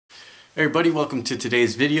Hey everybody, welcome to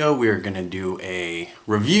today's video. We're going to do a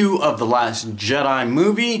review of the Last Jedi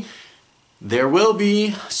movie. There will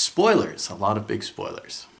be spoilers, a lot of big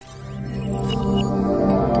spoilers.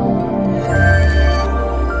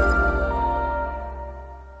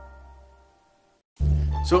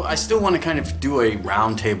 So I still want to kind of do a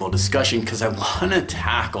roundtable discussion because I want to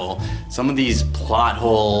tackle some of these plot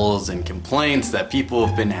holes and complaints that people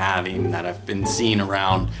have been having, that I've been seeing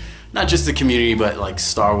around not just the community, but like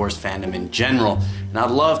Star Wars fandom in general. And I'd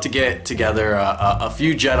love to get together a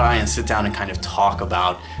few Jedi and sit down and kind of talk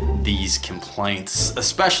about these complaints,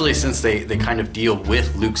 especially since they kind of deal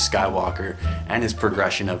with Luke Skywalker and his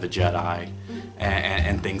progression of a Jedi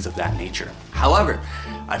and things of that nature. However,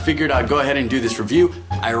 I figured I'd go ahead and do this review.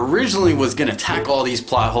 I originally was gonna tackle all these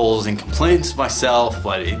plot holes and complaints myself,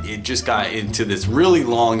 but it just got into this really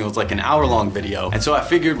long, it was like an hour-long video. And so I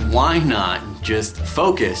figured, why not just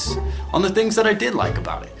focus on the things that I did like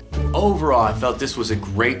about it. Overall, I felt this was a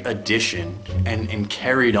great addition and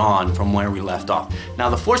carried on from where we left off. Now,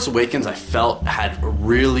 The Force Awakens, I felt had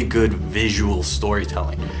really good visual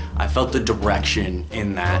storytelling. I felt the direction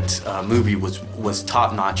in that movie was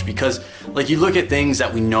top-notch because, like, you look at things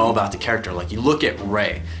that we know about the character, like you look at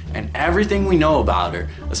Rey, and everything we know about her,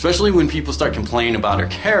 especially when people start complaining about her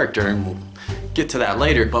character, and we'll get to that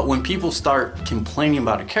later, but when people start complaining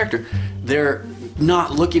about her character, they're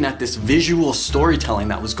not looking at this visual storytelling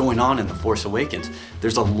that was going on in The Force Awakens.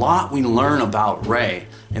 There's a lot we learn about Rey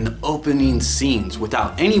in the opening scenes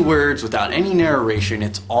without any words, without any narration.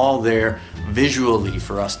 It's all there visually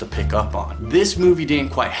for us to pick up on. This movie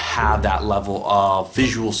didn't quite have that level of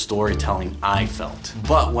visual storytelling, I felt.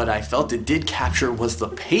 But what I felt it did capture was the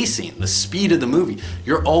pacing, the speed of the movie.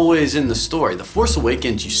 You're always in the story. The Force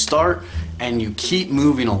Awakens, you start and you keep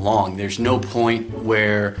moving along. There's no point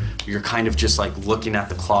where you're kind of just like looking at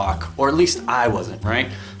the clock, or at least I wasn't, right?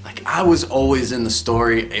 Like, I was always in the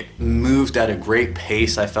story. It moved at a great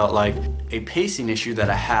pace. I felt like a pacing issue that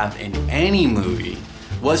I have in any movie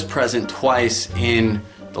was present twice in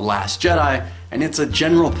The Last Jedi, and it's a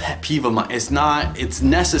general pet peeve of mine. It's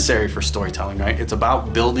necessary for storytelling, right? It's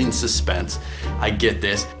about building suspense. I get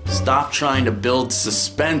this. Stop trying to build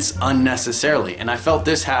suspense unnecessarily. And I felt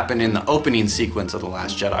this happen in the opening sequence of The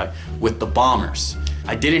Last Jedi with the bombers.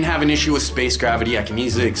 I didn't have an issue with space gravity. I can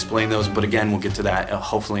easily explain those, but again, we'll get to that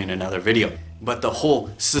hopefully in another video. But the whole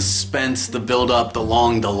suspense, the build-up, the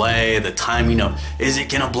long delay, the timing of, is it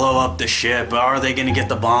gonna blow up the ship? Are they gonna get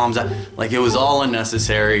the bombs? Like, it was all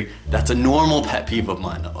unnecessary. That's a normal pet peeve of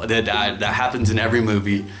mine. That happens in every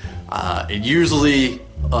movie. It usually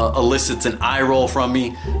elicits an eye roll from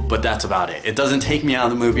me, but that's about it. It doesn't take me out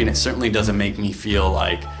of the movie, and it certainly doesn't make me feel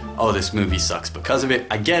like, oh, this movie sucks because of it.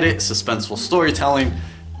 I get it, suspenseful storytelling.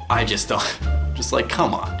 I just don't, just like,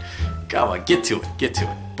 come on, get to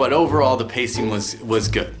it. But overall, the pacing was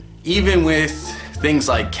good. Even with things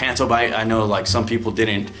like Canto Bight, I know like some people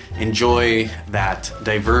didn't enjoy that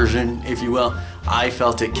diversion, if you will. I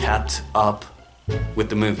felt it kept up with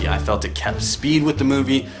the movie. I felt it kept speed with the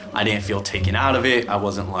movie. I didn't feel taken out of it. I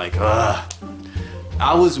wasn't like, ugh.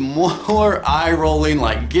 I was more eye-rolling,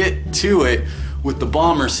 like, get to it with the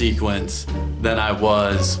bomber sequence than I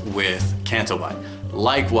was with Canto Bight.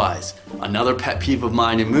 Likewise, another pet peeve of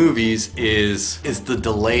mine in movies is the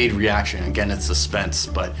delayed reaction. Again, it's suspense,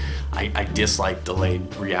 but I dislike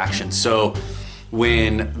delayed reaction. So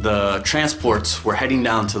when the transports were heading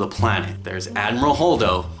down to the planet, there's Admiral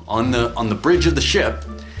Holdo on the bridge of the ship,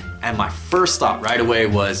 and my first thought right away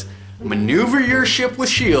was, maneuver your ship with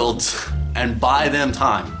shields and buy them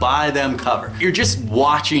time, buy them cover. You're just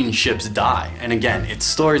watching ships die. And again, it's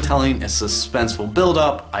storytelling, it's suspenseful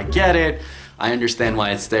buildup, I get it. I understand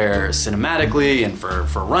why it's there cinematically and for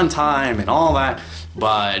runtime and all that,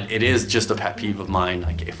 but it is just a pet peeve of mine.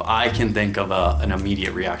 Like, if I can think of an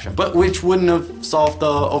immediate reaction, but which wouldn't have solved the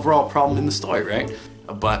overall problem in the story, right?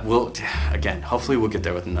 But again, hopefully we'll get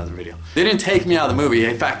there with another video. It didn't take me out of the movie.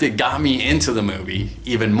 In fact, it got me into the movie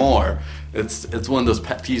even more. It's one of those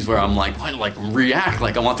pet peeves where I'm like, what, like, react,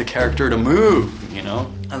 like I want the character to move, you know?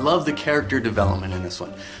 I love the character development in this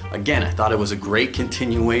one. Again, I thought it was a great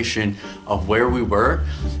continuation of where we were,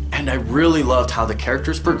 and I really loved how the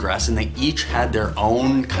characters progressed and they each had their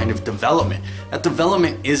own kind of development. That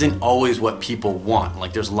development isn't always what people want.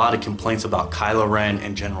 Like, there's a lot of complaints about Kylo Ren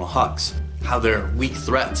and General Hux, how they're weak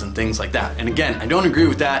threats and things like that. And again, I don't agree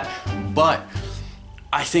with that, but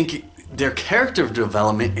I think their character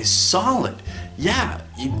development is solid. Yeah,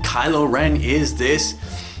 Kylo Ren is this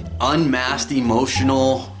unmasked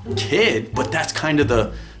emotional kid, but that's kind of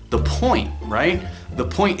the point, right? The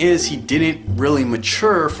point is he didn't really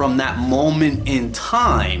mature from that moment in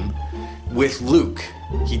time with Luke.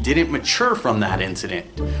 He didn't mature from that incident,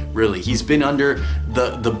 really. He's been under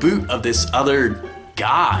the boot of this other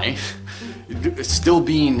guy, still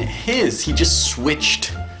being his. He just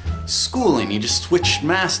switched schooling, he just switched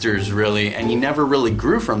masters, really, and he never really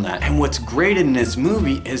grew from that. And what's great in this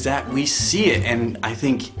movie is that we see it, and I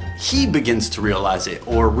think he begins to realize it,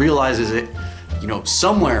 or realizes it, you know,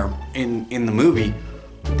 somewhere in the movie,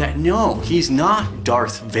 that no, he's not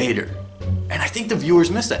Darth Vader. And I think the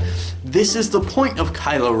viewers miss that. This is the point of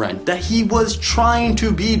Kylo Ren, that he was trying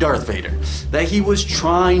to be Darth Vader, that he was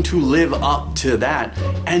trying to live up to that.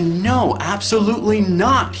 And no, absolutely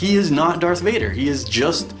not. He is not Darth Vader. He is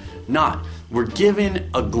just not. We're given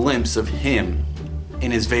a glimpse of him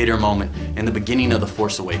in his Vader moment in the beginning of The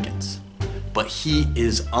Force Awakens. But he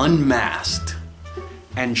is unmasked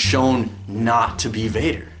and shown not to be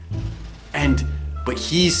Vader. But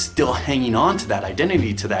he's still hanging on to that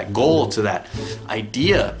identity, to that goal, to that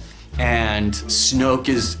idea. And Snoke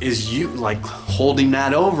is like holding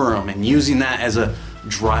that over him and using that as a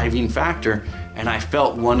driving factor. And I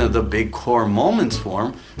felt one of the big core moments for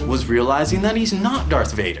him was realizing that he's not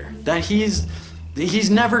Darth Vader. That he's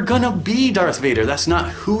never gonna be Darth Vader. That's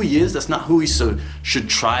not who he is. That's not who he should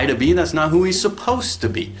try to be. That's not who he's supposed to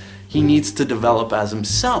be. He needs to develop as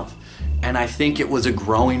himself. And I think it was a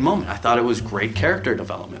growing moment. I thought it was great character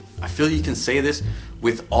development. I feel you can say this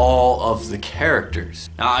with all of the characters.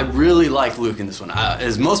 Now, I really like Luke in this one.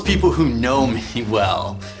 As most people who know me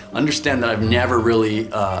well understand that I've never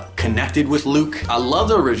really connected with Luke. I love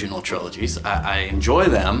the original trilogies. I enjoy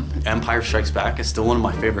them. Empire Strikes Back is still one of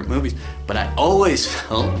my favorite movies. But I always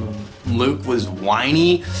felt Luke was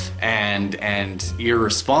whiny and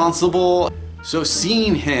irresponsible. So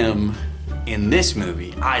seeing him in this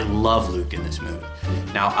movie, I love Luke in this movie.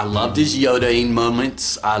 Now, I loved his Yoda-ing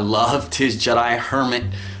moments. I loved his Jedi hermit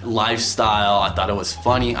lifestyle. I thought it was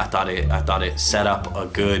funny. I thought it set up a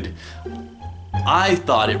good. I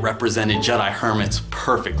thought it represented Jedi hermits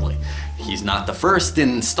perfectly. He's not the first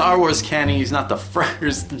in Star Wars canon. He's not the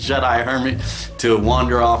first Jedi hermit to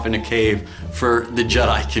wander off in a cave for the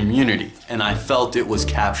Jedi community. And I felt it was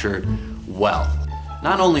captured well.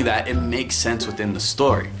 Not only that, it makes sense within the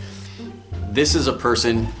story. This is a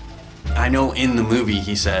person, I know in the movie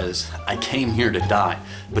he says, I came here to die,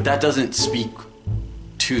 but that doesn't speak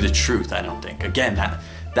to the truth, I don't think. Again,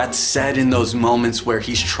 that's said in those moments where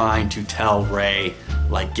he's trying to tell Rey,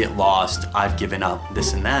 like, get lost, I've given up,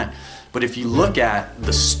 this and that. But if you look at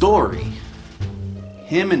the story,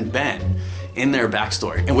 him and Ben, in their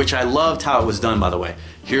backstory, in which I loved how it was done, by the way.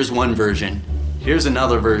 Here's one version, here's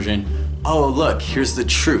another version. Oh, look, here's the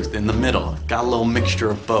truth in the middle. Got a little mixture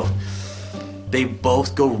of both. They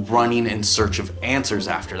both go running in search of answers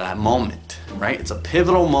after that moment, right? It's a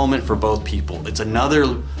pivotal moment for both people. It's another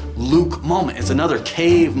Luke moment. It's another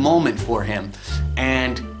cave moment for him.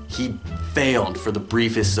 And he failed for the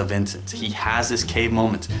briefest of instants. He has this cave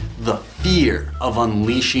moment, the fear of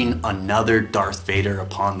unleashing another Darth Vader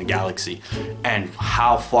upon the galaxy. And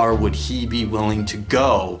how far would he be willing to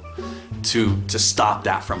go to stop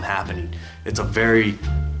that from happening? It's a very...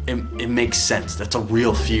 It makes sense. That's a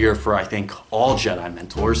real fear for, I think, all Jedi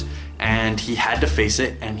mentors. And he had to face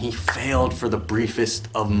it, and he failed for the briefest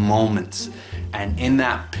of moments. And in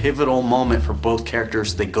that pivotal moment for both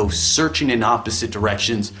characters, they go searching in opposite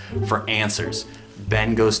directions for answers.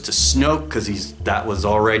 Ben goes to Snoke because that was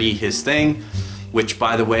already his thing. Which,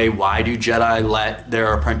 by the way, why do Jedi let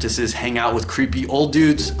their apprentices hang out with creepy old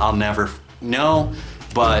dudes? I'll never know.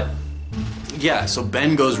 But yeah, so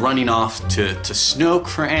Ben goes running off to Snoke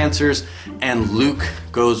for answers, and Luke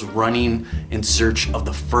goes running in search of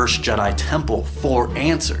the first Jedi temple for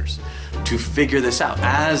answers to figure this out.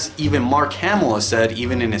 As even Mark Hamill has said,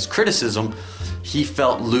 even in his criticism, he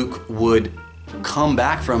felt Luke would come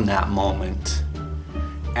back from that moment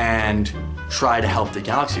and try to help the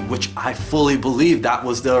galaxy, which I fully believe that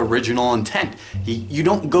was the original intent. You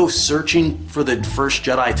don't go searching for the first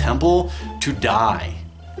Jedi temple to die.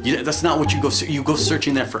 That's not what you go. You go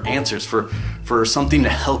searching there for answers, for something to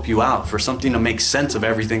help you out, for something to make sense of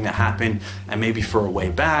everything that happened, and maybe for a way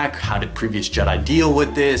back. How did previous Jedi deal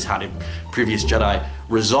with this? How did previous Jedi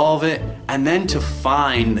resolve it? And then to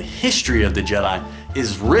find the history of the Jedi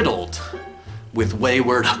is riddled with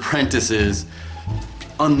wayward apprentices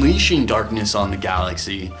unleashing darkness on the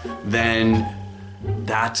galaxy. Then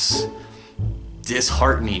that's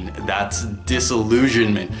disheartening. That's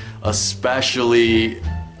disillusionment, especially,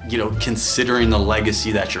 you know, considering the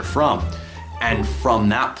legacy that you're from. And from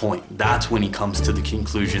that point, that's when he comes to the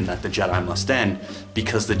conclusion that the Jedi must end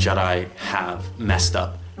because the Jedi have messed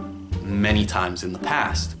up many times in the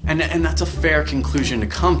past. And that's a fair conclusion to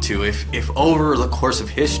come to. If over the course of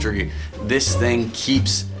history, this thing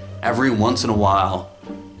keeps every once in a while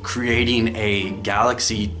creating a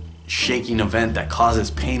galaxy-shaking event that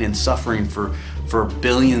causes pain and suffering for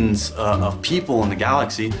billions of people in the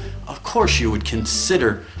galaxy, of course you would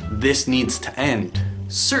consider this needs to end.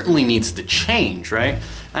 Certainly needs to change, right?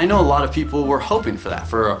 I know a lot of people were hoping for that,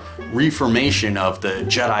 for a reformation of the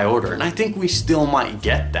Jedi Order, and I think we still might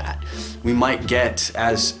get that. We might get,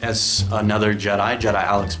 as another Jedi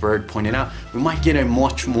Alex Berg pointed out, we might get a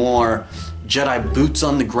much more Jedi boots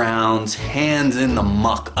on the ground, hands in the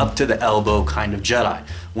muck, up to the elbow kind of Jedi.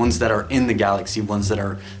 Ones that are in the galaxy, ones that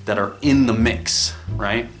are in the mix,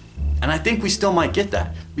 right? And I think we still might get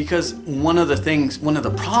that, because one of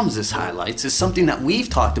the problems this highlights is something that we've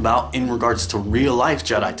talked about in regards to real life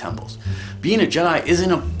Jedi temples. Being a Jedi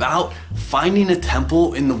isn't about finding a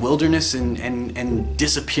temple in the wilderness and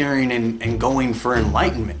disappearing and going for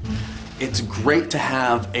enlightenment. It's great to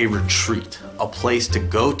have a retreat, a place to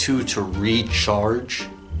go to recharge,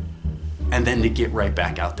 and then to get right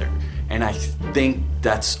back out there. And I think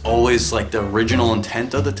that's always like the original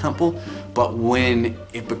intent of the temple, but when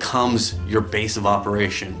it becomes your base of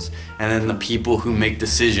operations, and then the people who make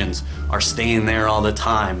decisions are staying there all the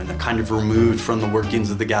time, and they're kind of removed from the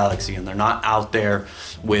workings of the galaxy, and they're not out there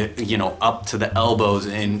with, up to the elbows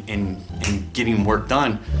in getting work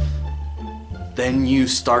done, then you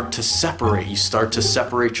start to separate. You start to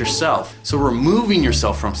separate yourself. So removing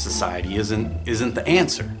yourself from society isn't the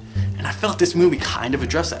answer. And I felt this movie kind of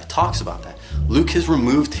addressed that. It talks about that. Luke has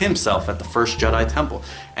removed himself at the first Jedi Temple,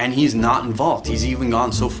 and he's not involved. He's even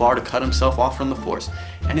gone so far to cut himself off from the Force.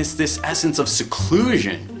 And it's this essence of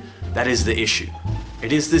seclusion that is the issue.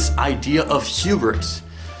 It is this idea of hubris.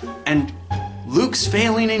 And Luke's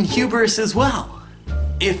failing in hubris as well.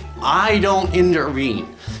 If I don't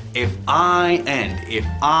intervene, if I end, if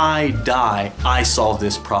I die, I solve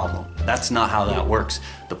this problem. That's not how that works.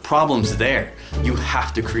 The problem's there. You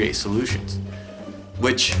have to create solutions.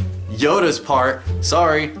 Which Yoda's part,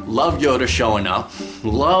 sorry, love Yoda showing up.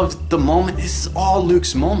 Love the moment. This is all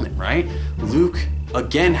Luke's moment, right? Luke,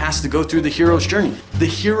 again, has to go through the hero's journey. The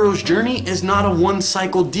hero's journey is not a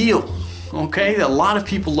one-cycle deal, okay? A lot of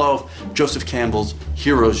people love Joseph Campbell's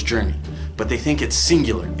hero's journey, but they think it's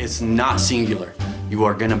singular. It's not singular. You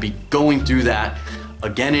are gonna be going through that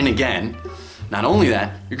again and again. Not only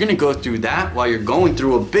that, you're gonna go through that while you're going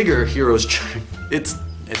through a bigger hero's journey.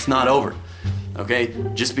 It's not over, okay?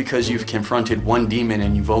 Just because you've confronted one demon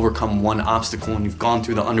and you've overcome one obstacle and you've gone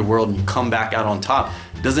through the underworld and you come back out on top,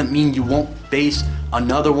 doesn't mean you won't face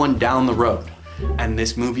another one down the road. And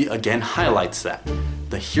this movie again highlights that.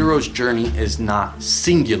 The hero's journey is not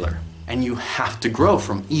singular, and you have to grow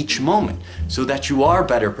from each moment so that you are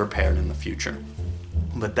better prepared in the future.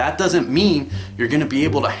 But that doesn't mean you're gonna be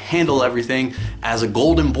able to handle everything as a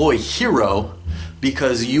golden boy hero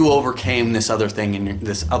because you overcame this other thing and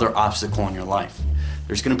this other obstacle in your life.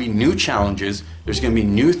 There's gonna be new challenges, there's gonna be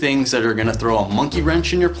new things that are gonna throw a monkey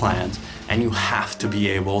wrench in your plans, and you have to be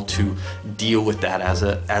able to deal with that as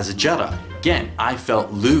a Jedi. Again, I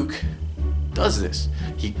felt Luke does this.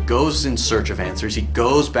 He goes in search of answers. He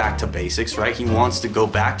goes back to basics, right? He wants to go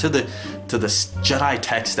back to the Jedi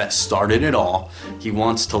text that started it all. He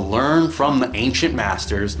wants to learn from the ancient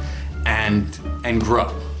masters and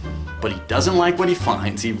grow. But he doesn't like what he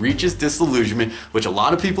finds. He reaches disillusionment, which a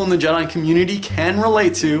lot of people in the Jedi community can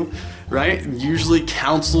relate to, right? Usually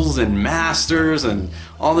councils and masters and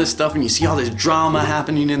all this stuff, and you see all this drama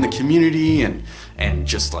happening in the community and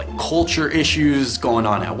just like culture issues going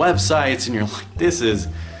on at websites, and you're like, this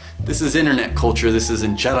is internet culture, this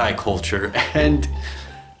isn't Jedi culture, and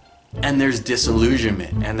there's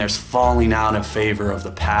disillusionment, and there's falling out in favor of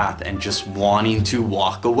the path, and just wanting to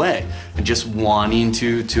walk away, and just wanting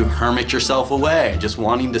to hermit yourself away, just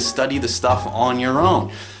wanting to study the stuff on your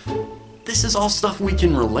own. This is all stuff we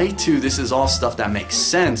can relate to. This is all stuff that makes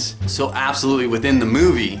sense. So absolutely within the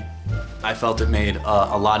movie, I felt it made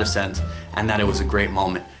a lot of sense, and that it was a great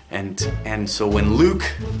moment. And so when Luke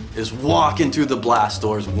is walking through the blast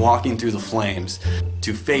doors, walking through the flames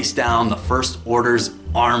to face down the First Order's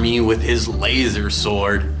army with his laser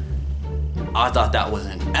sword, I thought that was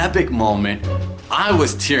an epic moment. I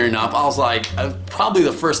was tearing up. I was like, probably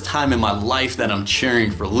the first time in my life that I'm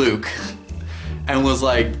cheering for Luke, and was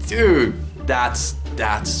like, dude, that's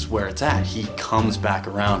where it's at. He comes back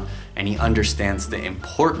around and he understands the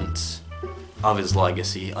importance of his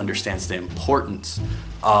legacy, understands the importance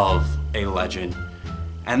of a legend.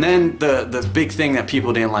 And then the big thing that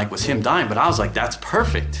people didn't like was him dying, but I was like, that's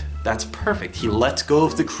perfect. That's perfect. He lets go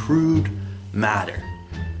of the crude matter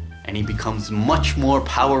and he becomes much more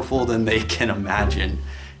powerful than they can imagine.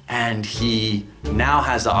 And he now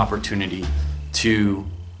has the opportunity to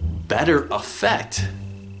better affect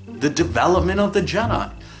the development of the Jedi.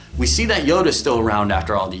 We see that Yoda's still around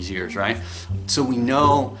after all these years, right? So we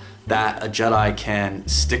know that a Jedi can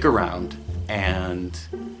stick around and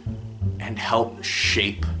help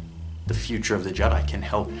shape the future of the Jedi, can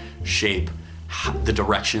help shape the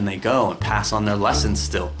direction they go and pass on their lessons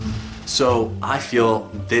still. So I feel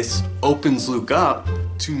this opens Luke up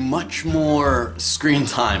to much more screen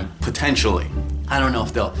time, potentially. I don't know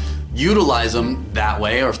if they'll utilize him that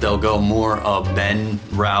way or if they'll go more a Ben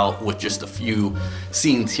route with just a few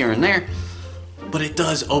scenes here and there. But it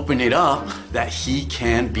does open it up that he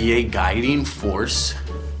can be a guiding force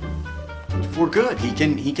for good.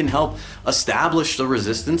 He can help establish the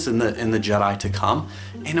resistance in the Jedi to come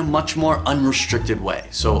in a much more unrestricted way.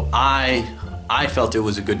 So I felt it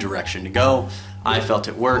was a good direction to go. I felt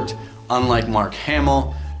it worked. Unlike Mark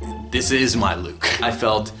Hamill, this is my Luke. I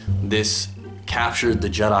felt this captured the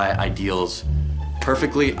Jedi ideals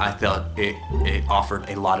perfectly. I felt it offered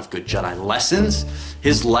a lot of good Jedi lessons.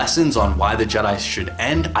 His lessons on why the Jedi should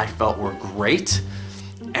end, I felt were great,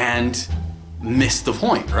 and missed the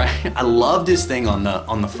point, right? I loved his thing on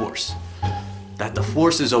the Force. That the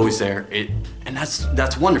Force is always there, and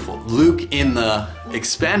that's wonderful. Luke in the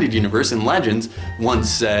expanded universe in Legends once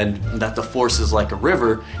said that the Force is like a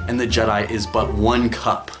river and the Jedi is but one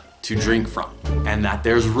cup to drink from, and that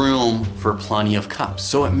there's room for plenty of cups.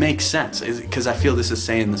 So it makes sense, because I feel this is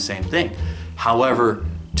saying the same thing. However,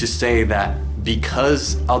 to say that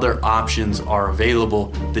because other options are available,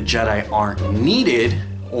 the Jedi aren't needed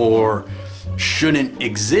or shouldn't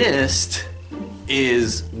exist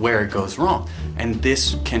is where it goes wrong. And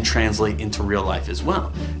this can translate into real life as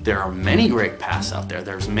well. There are many great paths out there.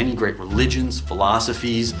 There's many great religions,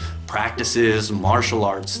 philosophies, practices, martial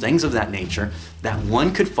arts, things of that nature that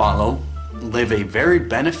one could follow, live a very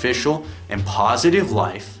beneficial and positive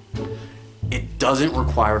life. It doesn't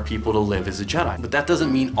require people to live as a Jedi. But that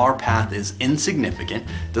doesn't mean our path is insignificant.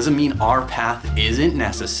 Doesn't mean our path isn't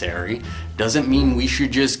necessary. Doesn't mean we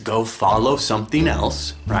should just go follow something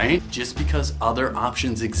else, right? Just because other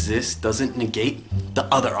options exist doesn't negate the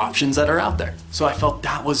other options that are out there. So I felt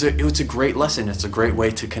it was a great lesson. It's a great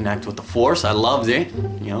way to connect with the Force. I loved it.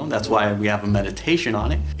 That's why we have a meditation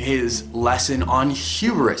on it. His lesson on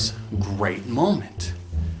hubris, great moment.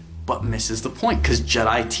 But misses the point, because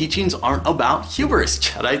Jedi teachings aren't about hubris.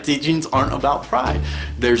 Jedi teachings aren't about pride.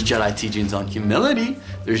 There's Jedi teachings on humility.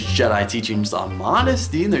 There's Jedi teachings on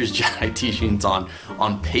modesty. There's Jedi teachings on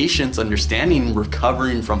patience, understanding,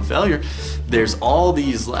 recovering from failure. There's all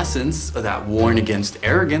these lessons that warn against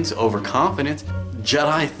arrogance, overconfidence.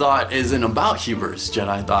 Jedi thought isn't about hubris.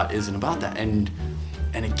 Jedi thought isn't about that. And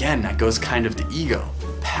again, that goes kind of to ego.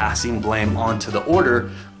 Passing blame onto the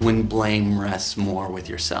order when blame rests more with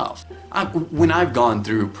yourself. When I've gone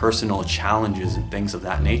through personal challenges and things of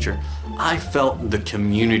that nature, I felt the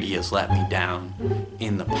community has let me down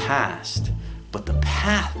in the past, but the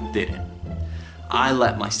path didn't. I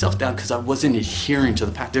let myself down because I wasn't adhering to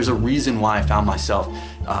the path. There's a reason why I found myself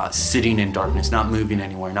sitting in darkness, not moving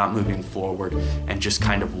anywhere, not moving forward, and just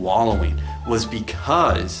kind of wallowing, was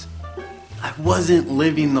because I wasn't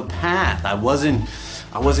living the path. I wasn't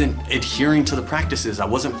adhering to the practices. I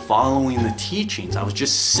wasn't following the teachings. I was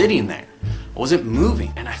just sitting there. I wasn't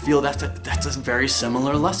moving. And I feel that's a very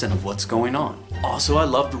similar lesson of what's going on. Also, I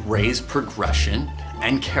loved Rey's progression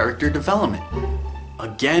and character development.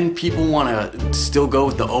 Again, people want to still go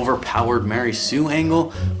with the overpowered Mary Sue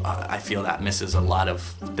angle. I feel that misses a lot of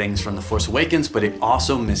things from The Force Awakens, but it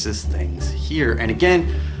also misses things here. And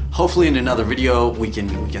again, hopefully in another video, we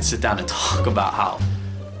can sit down and talk about how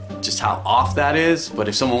off that is. But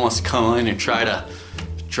if someone wants to come in and try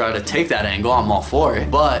to take that angle, I'm all for it.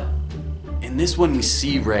 But in this one, we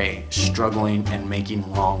see Rey struggling and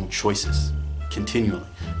making wrong choices continually.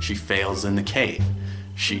 She fails in the cave.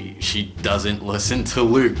 She doesn't listen to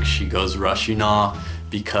Luke. She goes rushing off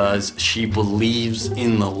because she believes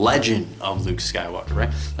in the legend of Luke Skywalker,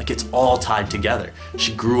 right? Like, it's all tied together.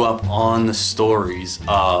 She grew up on the stories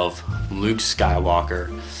of Luke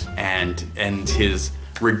Skywalker and his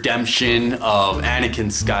redemption of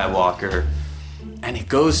Anakin Skywalker, and it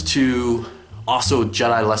goes to also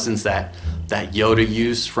Jedi lessons that Yoda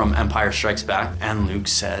used from Empire Strikes Back, and Luke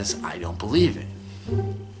says, I don't believe it.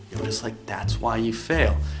 Yoda's like, that's why you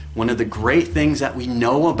fail. One of the great things that we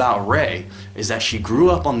know about Rey is that she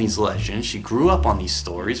grew up on these legends, she grew up on these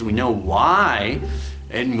stories. We know why,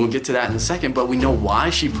 and we'll get to that in a second, but we know why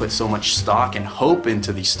she put so much stock and hope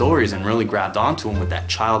into these stories and really grabbed onto them with that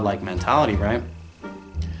childlike mentality, right?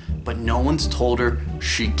 but no one's told her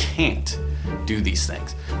she can't do these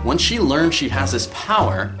things. Once she learns she has this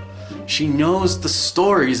power, she knows the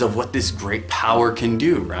stories of what this great power can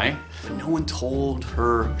do, right? But no one told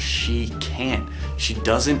her she can't. She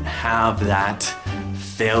doesn't have that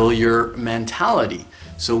failure mentality.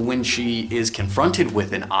 So when she is confronted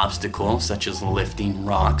with an obstacle, such as lifting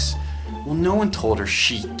rocks, well, no one told her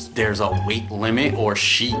there's a weight limit or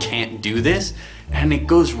she can't do this. And it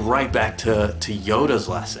goes right back to Yoda's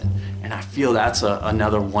lesson. And I feel that's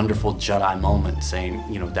another wonderful Jedi moment, saying,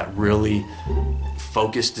 you know, that really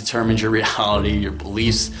focus determines your reality, your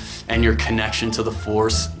beliefs, and your connection to the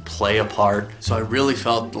Force play a part. So I really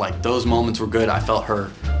felt like those moments were good. I felt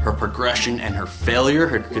her progression and her failure,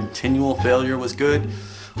 her continual failure was good.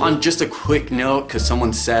 On just a quick note, because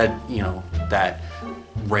someone said, you know, that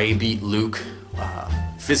Rey beat Luke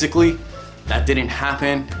physically. That didn't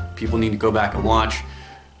happen. People need to go back and watch.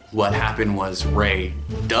 What happened was Rey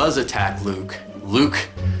does attack Luke. Luke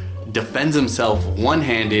defends himself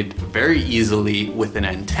one-handed very easily with an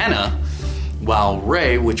antenna, while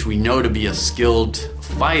Rey, which we know to be a skilled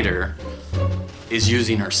fighter, is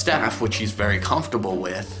using her staff, which she's very comfortable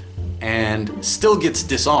with, and still gets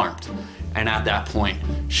disarmed. And at that point,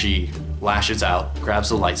 she lashes out, grabs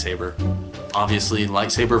the lightsaber. Obviously,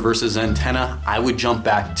 lightsaber versus antenna, I would jump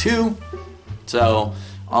back too. So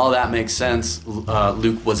all that makes sense.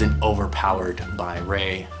 Luke wasn't overpowered by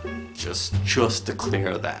Rey, just to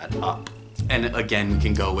clear that up. And again, we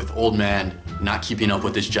can go with old man not keeping up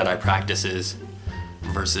with his Jedi practices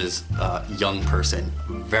versus young person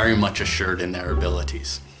very much assured in their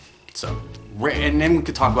abilities. So Rey, and then we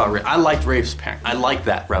could talk about Rey. I liked Rey's parents. I liked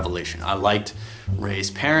that revelation. I liked Rey's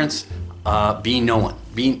parents being no one,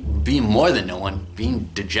 being more than no one, being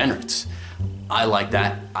degenerates. I like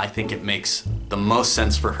that. I think it makes the most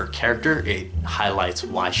sense for her character. It highlights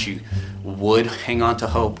why she would hang on to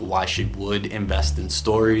hope, why she would invest in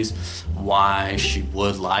stories, why she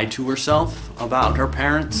would lie to herself about her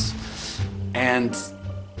parents. And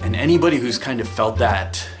anybody who's kind of felt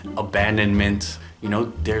that abandonment, you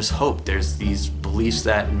know, there's hope. There's these beliefs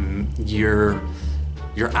that you're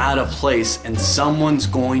out of place and someone's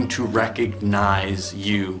going to recognize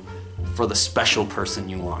you for the special person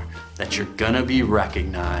you are, that you're gonna be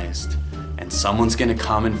recognized and someone's gonna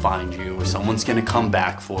come and find you, or someone's gonna come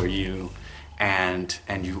back for you, and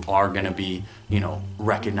you are gonna be, you know,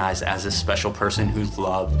 recognized as a special person who's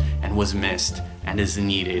loved and was missed and is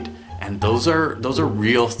needed. And those are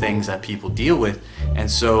real things that people deal with.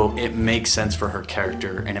 And so it makes sense for her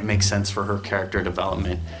character, and it makes sense for her character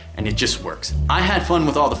development, and it just works. I had fun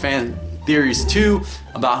with all the fan theories too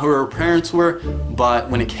about who her parents were, but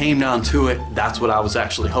when it came down to it, that's what I was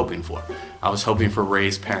actually hoping for. I was hoping for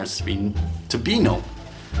Rey's parents to be known.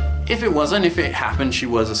 If it happened, she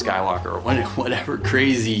was a Skywalker, or whatever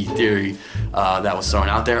crazy theory that was thrown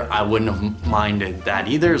out there, I wouldn't have minded that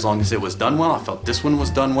either, as long as it was done well. I felt this one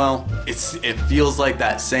was done well. It feels like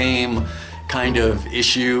that same kind of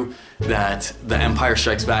issue that The Empire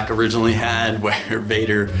Strikes Back originally had, where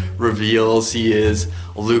Vader reveals he is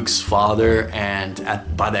Luke's father, and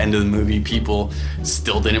by the end of the movie, people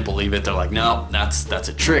still didn't believe it. They're like, no, that's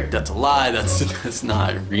a trick, that's a lie, that's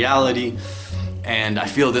not reality. And I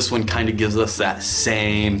feel this one kind of gives us that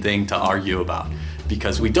same thing to argue about,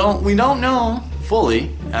 because we don't know fully.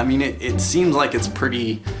 I mean, it seems like it's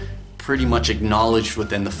pretty much acknowledged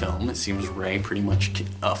within the film. It seems Rey pretty much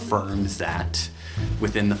affirms that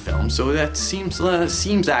within the film, so that seems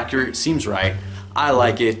accurate, seems right. I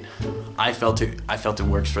like it. I felt it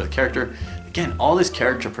works for the character. Again, all this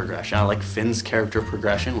character progression. I like Finn's character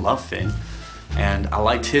progression. Love Finn, and I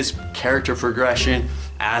liked his character progression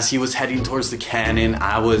as he was heading towards the cannon.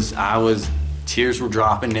 I was tears were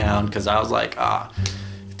dropping down, because I was like,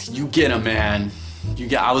 you get him, man.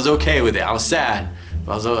 I was okay with it. I was sad,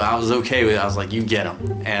 but I was okay with it. I was like, you get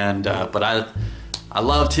him. And but I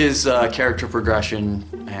loved his character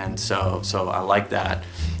progression, and so I like that.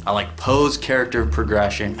 I like Poe's character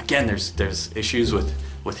progression. Again, there's issues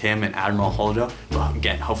with him and Admiral Holdo. But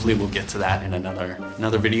again, hopefully we'll get to that in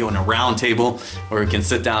another video, in a round table where we can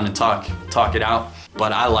sit down and talk it out.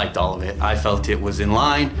 But I liked all of it. I felt it was in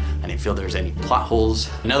line. I didn't feel there's any plot holes.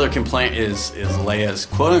 Another complaint is Leia's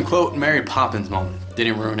quote-unquote Mary Poppins moment.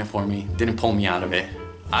 Didn't ruin it for me. Didn't pull me out of it.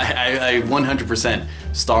 I 100%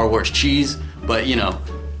 Star Wars cheese, but you know,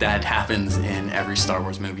 that happens in every Star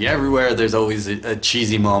Wars movie. Everywhere there's always a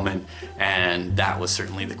cheesy moment, and that was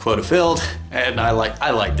certainly the quota filled, and I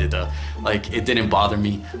liked it though. Like, it didn't bother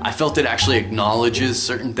me. I felt it actually acknowledges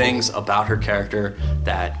certain things about her character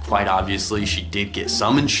that quite obviously she did get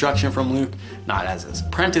some instruction from Luke, not as his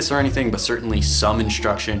apprentice or anything, but certainly some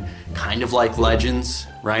instruction, kind of like Legends,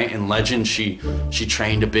 right? In Legends, she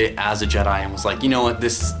trained a bit as a Jedi and was like, you know what,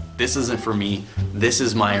 this isn't for me. This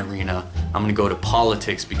is my arena. I'm gonna go to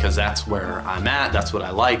politics because that's where I'm at. That's what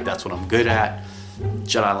I like. That's what I'm good at.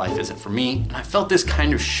 Jedi life isn't for me. And I felt this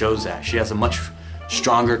kind of shows that. She has a much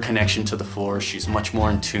stronger connection to the Force. She's much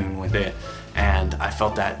more in tune with it. And I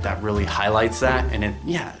felt that really highlights that. And it,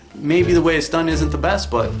 yeah, maybe the way it's done isn't the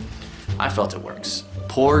best, but I felt it works.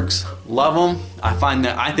 Porgs, love them.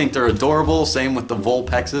 I think they're adorable. Same with the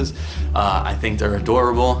Vulpexes. I think they're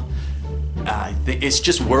adorable. I think it's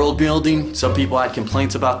just world building. Some people had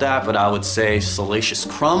complaints about that, but I would say Salacious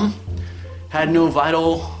Crumb had no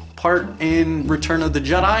vital part in Return of the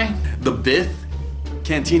Jedi. The Bith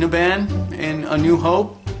Cantina Band in A New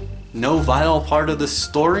Hope, no vital part of the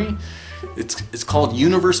story. It's called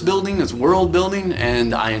universe building, it's world building,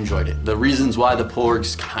 and I enjoyed it. The reasons why the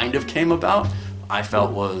Porgs kind of came about, I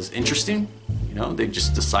felt was interesting. You know, they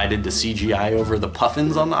just decided to CGI over the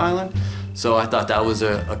puffins on the island. So I thought that was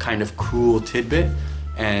a kind of cool tidbit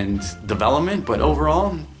and development, but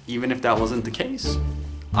overall, even if that wasn't the case,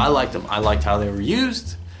 I liked them. I liked how they were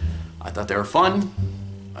used. I thought they were fun.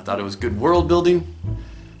 I thought it was good world building.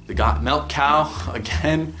 They got Milk Cow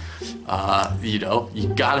again. You know, you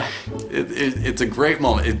gotta, it's a great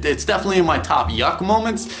moment. It's definitely in my top yuck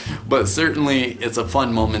moments, but certainly it's a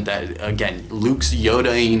fun moment that, again, Luke's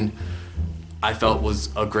Yodaing, I felt was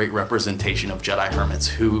a great representation of Jedi hermits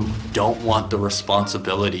who don't want the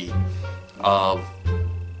responsibility of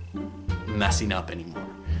messing up anymore.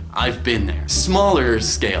 I've been there. Smaller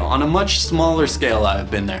scale, on a much smaller scale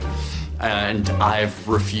I've been there. And I've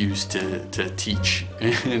refused to teach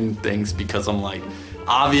and things because I'm like,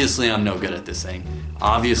 obviously I'm no good at this thing.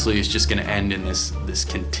 Obviously it's just gonna end in this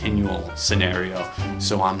continual scenario.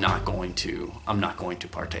 So I'm not going to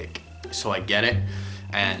partake. So I get it.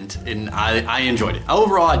 And I enjoyed it.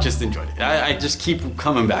 Overall, I just enjoyed it. I just keep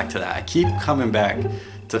coming back to that. I keep coming back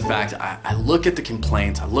to the fact I look at the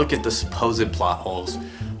complaints, I look at the supposed plot holes.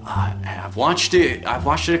 And I've watched it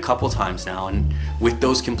a couple times now, and with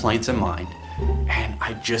those complaints in mind, and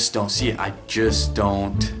I just don't see it. I just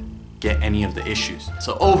don't get any of the issues.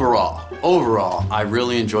 So overall, I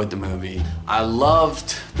really enjoyed the movie. I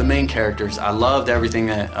loved the main characters. I loved everything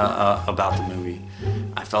about the movie.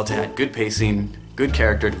 I felt it had good pacing, good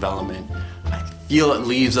character development. I feel it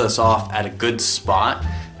leaves us off at a good spot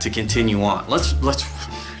to continue on. Let's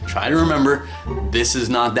try to remember, this is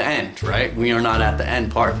not the end, right? We are not at the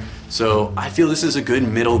end part. So I feel this is a good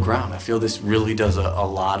middle ground. I feel this really does a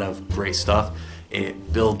lot of great stuff.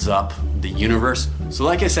 It builds up the universe. So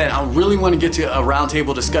like I said, I really want to get to a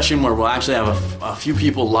roundtable discussion where we'll actually have a few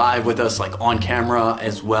people live with us, like on camera,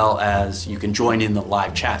 as well as you can join in the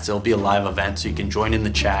live chats. It'll be a live event, so you can join in the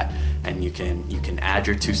chat and you can add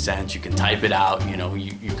your 2 cents, you can type it out, you know,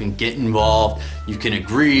 you can get involved, you can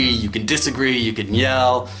agree, you can disagree, you can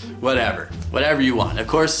yell, whatever you want. Of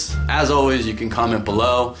course, as always, you can comment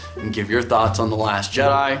below and give your thoughts on The Last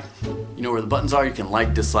Jedi. You know where the buttons are. You can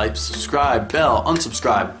like, dislike, subscribe, bell,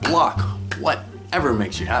 unsubscribe, block, whatever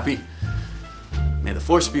makes you happy. May the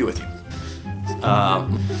Force be with you.